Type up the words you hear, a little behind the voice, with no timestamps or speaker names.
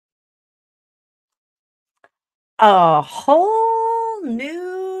A whole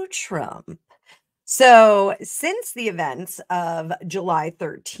new Trump. So, since the events of July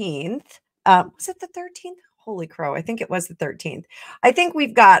 13th, was it the 13th? Holy crow, I think it was the 13th. I think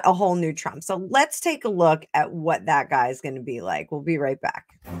we've got a whole new Trump. So, let's take a look at what that guy is going to be like. We'll be right back.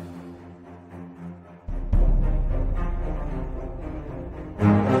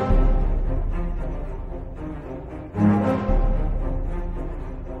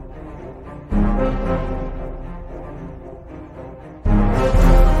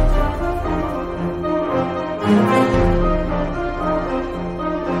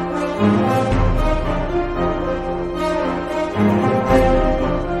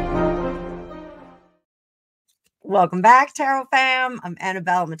 Welcome back, Tarot fam. I'm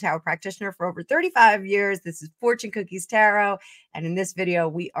Annabelle. I'm a tarot practitioner for over 35 years. This is Fortune Cookies Tarot. And in this video,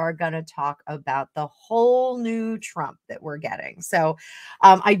 we are going to talk about the whole new Trump that we're getting. So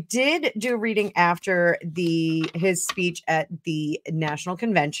I did do a reading after his speech at the National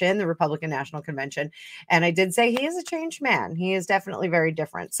Convention, the Republican National Convention. And I did say he is a changed man. He is definitely very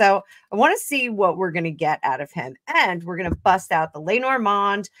different. So I want to see what we're going to get out of him. And we're going to bust out the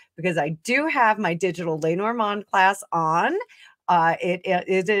Lenormand, because I do have my digital Lenormand class on.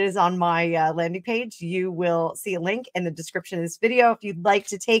 It is on my landing page. You will see a link in the description of this video if you'd like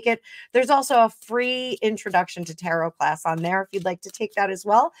to take it. There's also a free introduction to tarot class on there if you'd like to take that as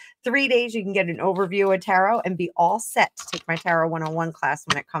well. 3 days, you can get an overview of tarot and be all set to take my Tarot 101 class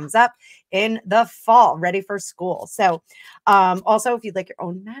when it comes up in the fall, ready for school. So also, if you'd like your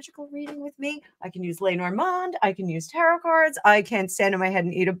own magical reading with me, I can use Lenormand, I can use tarot cards, I can stand on my head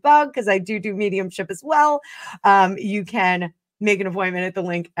and eat a bug because I do mediumship as well. You can make an appointment at the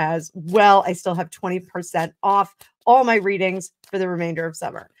link as well. I still have 20% off all my readings for the remainder of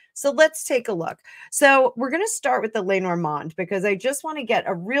summer. So let's take a look. So we're going to start with the Lenormand because I just want to get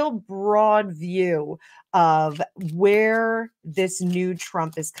a real broad view of where this new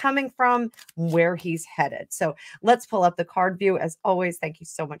Trump is coming from, where he's headed. So let's pull up the card view. As always, thank you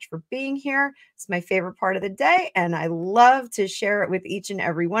so much for being here. It's my favorite part of the day, and I love to share it with each and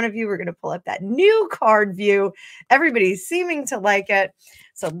every one of you. We're going to pull up that new card view. Everybody's seeming to like it.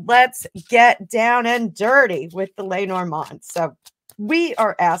 So let's get down and dirty with the Lenormand. So we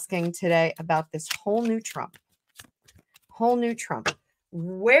are asking today about this whole new Trump. Whole new Trump.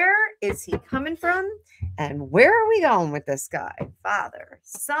 Where is he coming from? And where are we going with this guy? Father,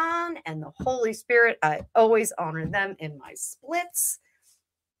 Son, and the Holy Spirit. I always honor them in my splits.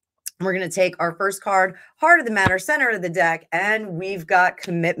 We're going to take our first card, Heart of the Matter, center of the deck, and we've got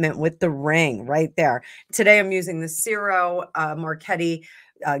Commitment with the ring right there. Today I'm using the Ciro Marchetti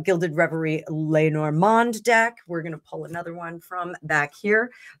Gilded Reverie Lenormand deck. We're going to pull another one from back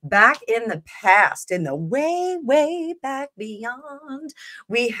here. Back in the past, in the way, way back beyond,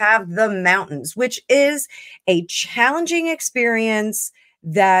 we have the mountains, which is a challenging experience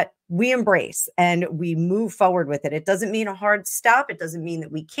that we embrace and we move forward with it. It doesn't mean a hard stop. It doesn't mean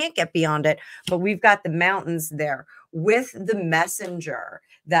that we can't get beyond it, but we've got the mountains there with the Messenger,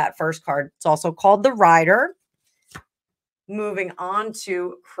 that first card. It's also called the Rider. Moving on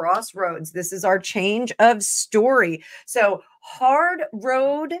to Crossroads. This is our change of story. So hard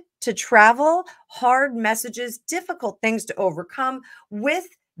road to travel, hard messages, difficult things to overcome with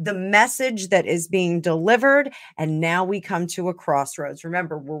the message that is being delivered. And now we come to a crossroads.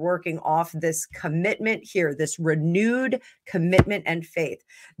 Remember, we're working off this commitment here, this renewed commitment and faith.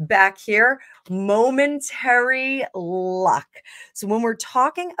 Back here, momentary luck. So when we're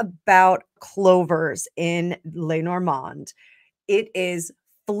talking about clovers in Lenormand, it is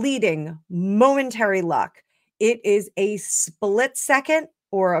fleeting, momentary luck. It is a split second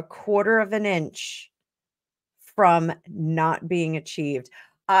or a quarter of an inch from not being achieved.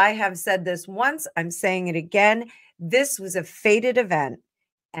 I have said this once, I'm saying it again. This was a fated event,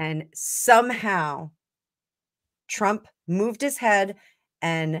 and somehow Trump moved his head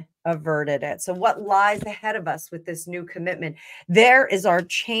and averted it. So what lies ahead of us with this new commitment? There is our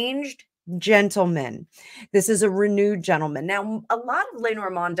changed gentleman. This is a renewed gentleman. Now, a lot of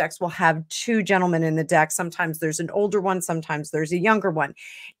Lenormand decks will have two gentlemen in the deck. Sometimes there's an older one, sometimes there's a younger one.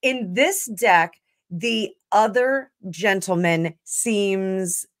 In this deck, the other gentleman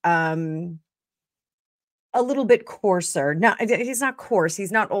seems a little bit coarser. Now, he's not coarse.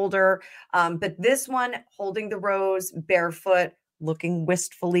 He's not older. But this one holding the rose, barefoot, looking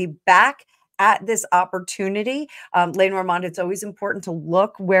wistfully back at this opportunity. Lenormand, it's always important to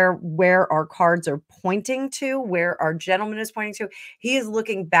look where our cards are pointing to, where our gentleman is pointing to. He is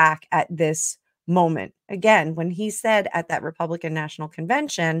looking back at this moment. Again, when he said at that Republican National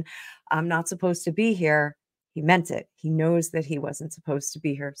Convention, I'm not supposed to be here, he meant it. He knows that he wasn't supposed to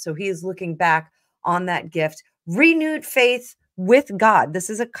be here. So he is looking back on that gift, renewed faith with God. This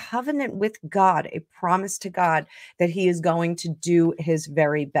is a covenant with God, a promise to God that he is going to do his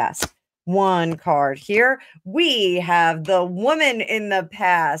very best. One card here. We have the woman in the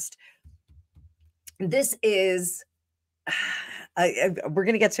past. This is, we're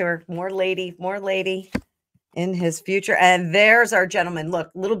going to get to her. More lady in his future. And there's our gentleman. Look,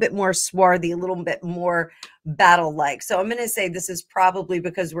 a little bit more swarthy, a little bit more battle-like. So I'm going to say this is probably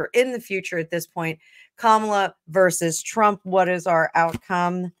because we're in the future at this point. Kamala versus Trump. What is our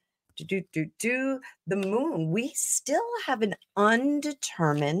outcome? The moon. We still have an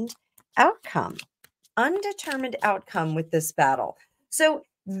undetermined outcome. Undetermined outcome with this battle. So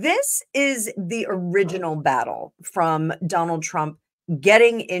this is the original battle from Donald Trump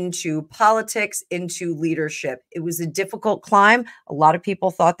getting into politics, into leadership. It was a difficult climb. A lot of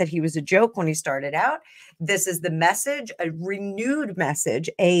people thought that he was a joke when he started out. This is the message, a renewed message,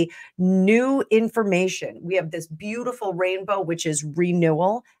 a new information. We have this beautiful rainbow, which is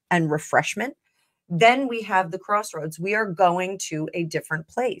renewal and refreshment. Then we have the crossroads. We are going to a different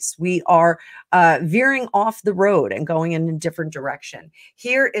place. We are veering off the road and going in a different direction.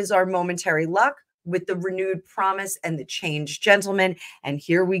 Here is our momentary luck with the renewed promise and the changed gentleman. And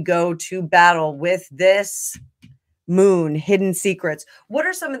here we go to battle with this moon, hidden secrets. What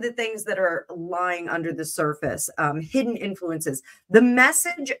are some of the things that are lying under the surface? Hidden influences. The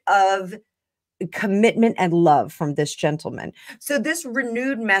message of commitment and love from this gentleman. So this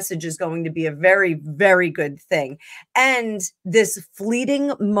renewed message is going to be a very, very good thing. And this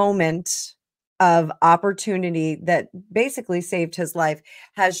fleeting moment of opportunity that basically saved his life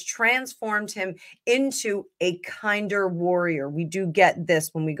has transformed him into a kinder warrior. We do get this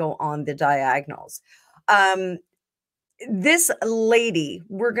when we go on the diagonals. This lady,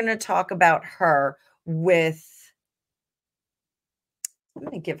 we're going to talk about her with, I'm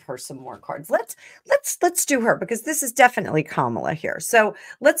going to give her some more cards. Let's do her because this is definitely Kamala here. So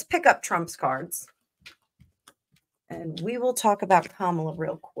let's pick up Trump's cards and we will talk about Kamala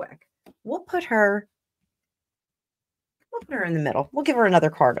real quick. We'll put her in the middle. We'll give her another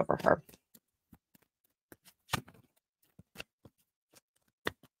card over her.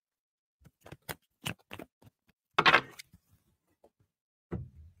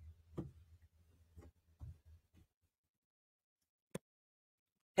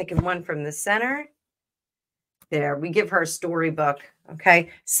 Picking one from the center. There, we give her a storybook. Okay.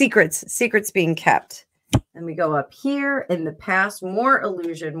 Secrets being kept. And we go up here in the past, more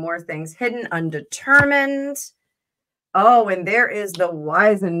illusion, more things hidden, undetermined. Oh, and there is the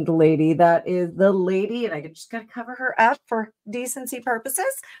wizened lady. That is the lady, and I just got to cover her up for decency purposes.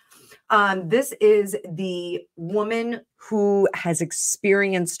 This is the woman who has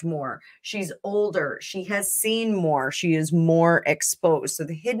experienced more. She's older. She has seen more. She is more exposed. So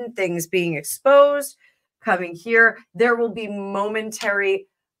the hidden things being exposed, coming here. There will be momentary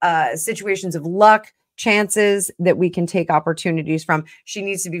situations of luck, chances that we can take opportunities from. She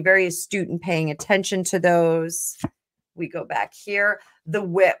needs to be very astute in paying attention to those. We go back here. The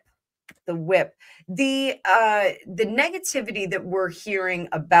whip. The negativity that we're hearing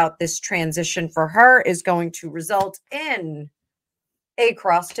about this transition for her is going to result in a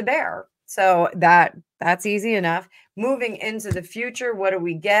cross to bear. So that's easy enough. Moving into the future, what do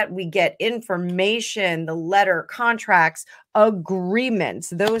we get? We get information, the letter, contracts, agreements,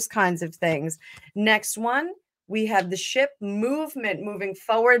 those kinds of things. Next one, we have the ship movement, moving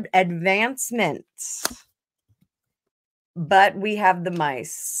forward, advancement. But we have the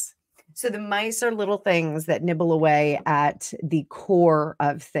mice. So the mice are little things that nibble away at the core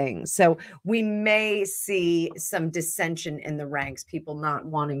of things. So we may see some dissension in the ranks, people not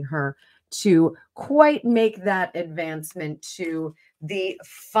wanting her to quite make that advancement to the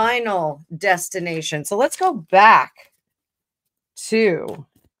final destination. So let's go back to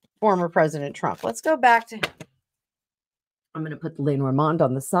former President Trump. Let's go back to, I'm going to put the Lenormand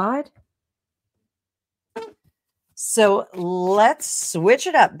on the side. So let's switch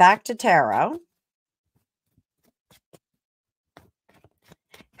it up back to tarot.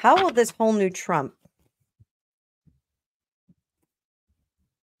 How will this whole new Trump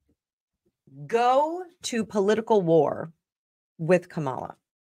go to political war with Kamala?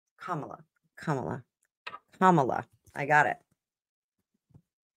 Kamala. I got it.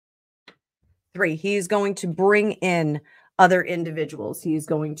 3. He's going to bring in other individuals. He's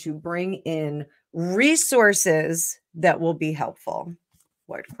going to bring in resources that will be helpful.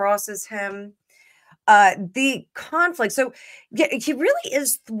 What crosses him? The conflict. So he really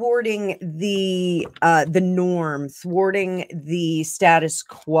is thwarting the norm, thwarting the status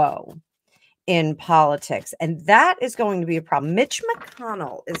quo. in politics. And that is going to be a problem. Mitch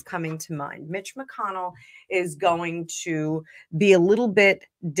McConnell is coming to mind. Mitch McConnell is going to be a little bit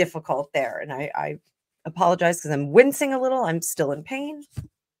difficult there. And I apologize because I'm wincing a little. I'm still in pain.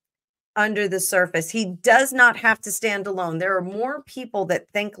 Under the surface, he does not have to stand alone. There are more people that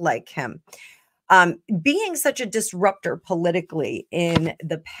think like him. Being such a disruptor politically in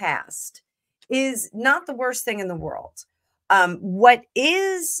the past is not the worst thing in the world. What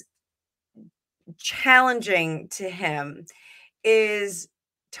is challenging to him is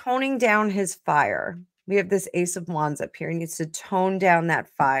toning down his fire. We have this Ace of Wands up here. He needs to tone down that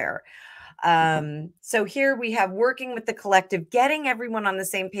fire. So here we have working with the collective, getting everyone on the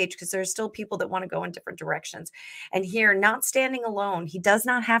same page, because there's still people that want to go in different directions. And here, not standing alone. He does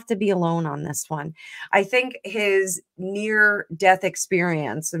not have to be alone on this one. I think his near-death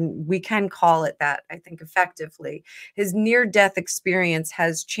experience, and we can call it that, I think effectively, his near-death experience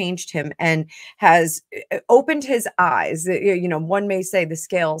has changed him and has opened his eyes. You know, one may say the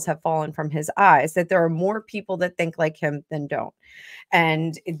scales have fallen from his eyes, that there are more people that think like him than don't.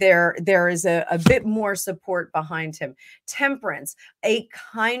 And there is a bit more support behind him. Temperance, a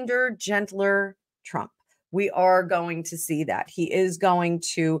kinder, gentler Trump. We are going to see that. He is going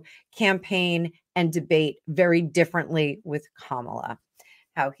to campaign and debate very differently with Kamala.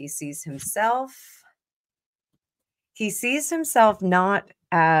 How he sees himself. He sees himself not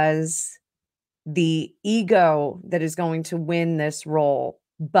as the ego that is going to win this role,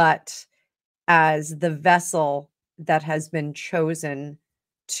 but as the vessel that has been chosen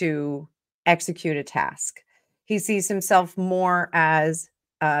to execute a task. He sees himself more as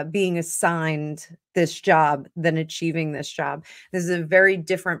being assigned this job than achieving this job. This is a very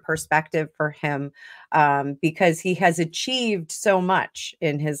different perspective for him because he has achieved so much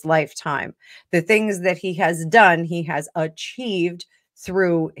in his lifetime. The things that he has done, he has achieved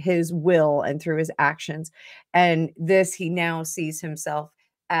through his will and through his actions. And this, he now sees himself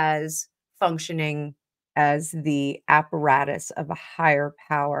as functioning as the apparatus of a higher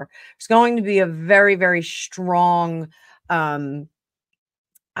power. There's going to be a very, very strong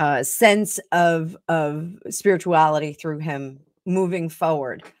sense of spirituality through him moving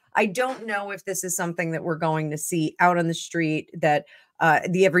forward. I don't know if this is something that we're going to see out on the street, that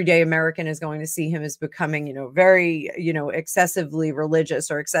the everyday American is going to see him as becoming, you know, very, you know, excessively religious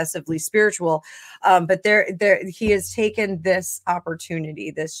or excessively spiritual. But he has taken this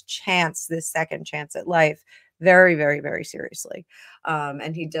opportunity, this chance, this second chance at life very, very, very seriously.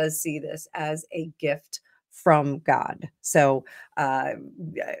 And he does see this as a gift from God. So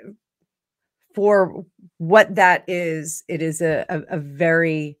for what that is, it is a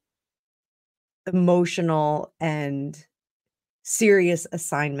very emotional and serious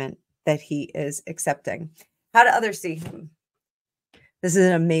assignment that he is accepting. How do others see him? This is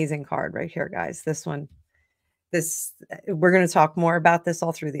an amazing card right here, guys. This one, we're going to talk more about this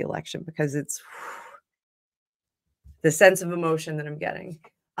all through the election because it's the sense of emotion that I'm getting.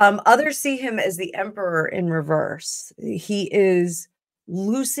 Others see him as the emperor in reverse. He is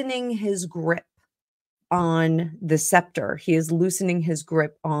loosening his grip on the scepter. He is loosening his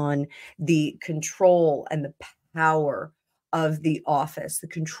grip on the control and the power of the office, the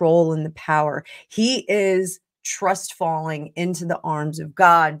control and the power. He is trust falling into the arms of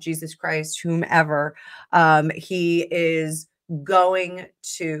God, Jesus Christ, whomever. He is going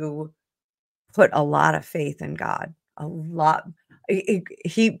to put a lot of faith in God, a lot.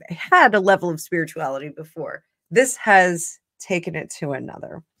 He had a level of spirituality before. This has taken it to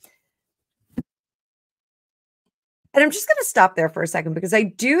another. And I'm just going to stop there for a second because I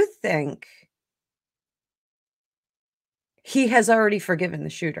do think he has already forgiven the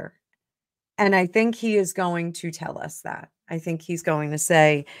shooter. And I think he is going to tell us that. I think he's going to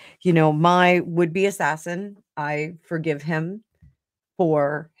say, you know, my would-be assassin, I forgive him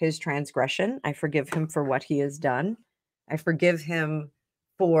for his transgression. I forgive him for what he has done. I forgive him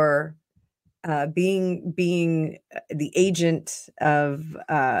for being the agent of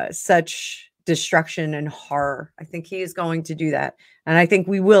such destruction and horror. I think he is going to do that. And I think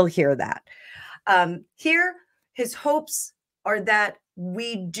we will hear that. Here, his hopes are that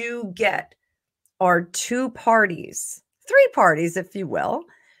we do get our two parties, three parties, if you will,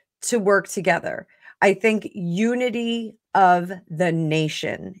 to work together. I think unity of the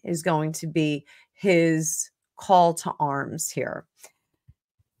nation is going to be his call to arms here.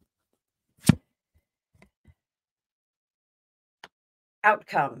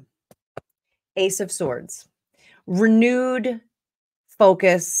 Outcome, Ace of Swords, renewed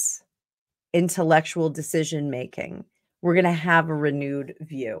focus, intellectual decision making. We're going to have a renewed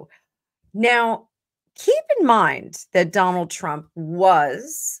view. Now, keep in mind that Donald Trump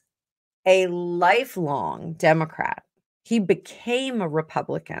was a lifelong Democrat. He became a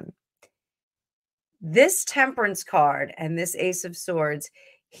Republican. This Temperance card and this Ace of Swords,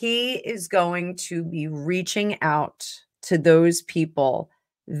 he is going to be reaching out to those people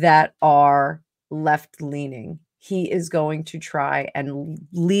that are left leaning. He is going to try and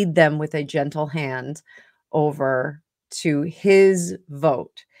lead them with a gentle hand over to his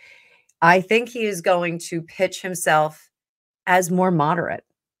vote. I think he is going to pitch himself as more moderate.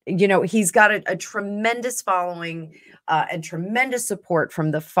 You know, he's got a tremendous following and tremendous support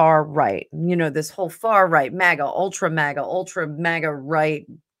from the far right. You know, this whole far right, MAGA, ultra MAGA right,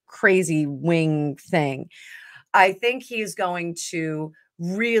 crazy wing thing. I think he's going to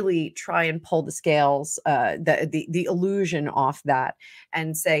really try and pull the scales, the illusion off that,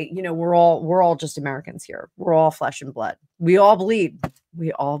 and say, you know, we're all just Americans here. We're all flesh and blood. We all bleed.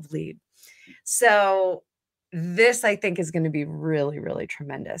 We all bleed. So this, I think, is going to be really, really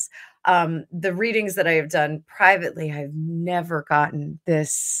tremendous. The readings that I have done privately, I've never gotten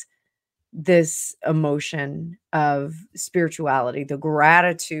this emotion of spirituality, the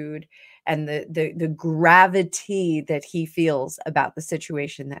gratitude and the gravity that he feels about the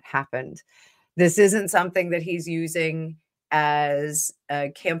situation that happened. This isn't something that he's using as a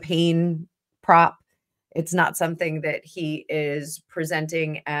campaign prop. It's not something that he is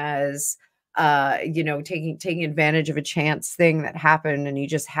presenting as you know, taking advantage of a chance thing that happened and he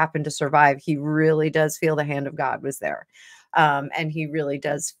just happened to survive. He really does feel the hand of God was there. And he really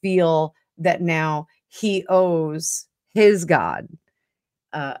does feel that now he owes his God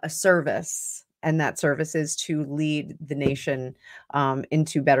a service, and that service is to lead the nation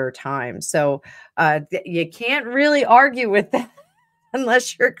into better times. So you can't really argue with that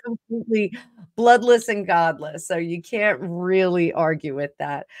unless you're completely bloodless and godless. So you can't really argue with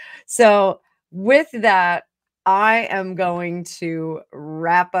that. So with that, I am going to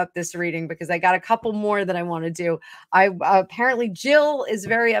wrap up this reading because I got a couple more that I want to do. I apparently Jill is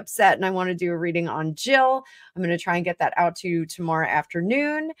very upset and I want to do a reading on Jill. I'm going to try and get that out to you tomorrow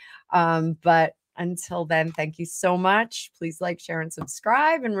afternoon. But until then, thank you so much. Please like, share, and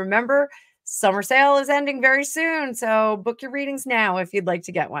subscribe. And remember, summer sale is ending very soon. So book your readings now if you'd like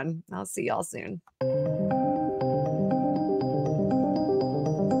to get one. I'll see y'all soon.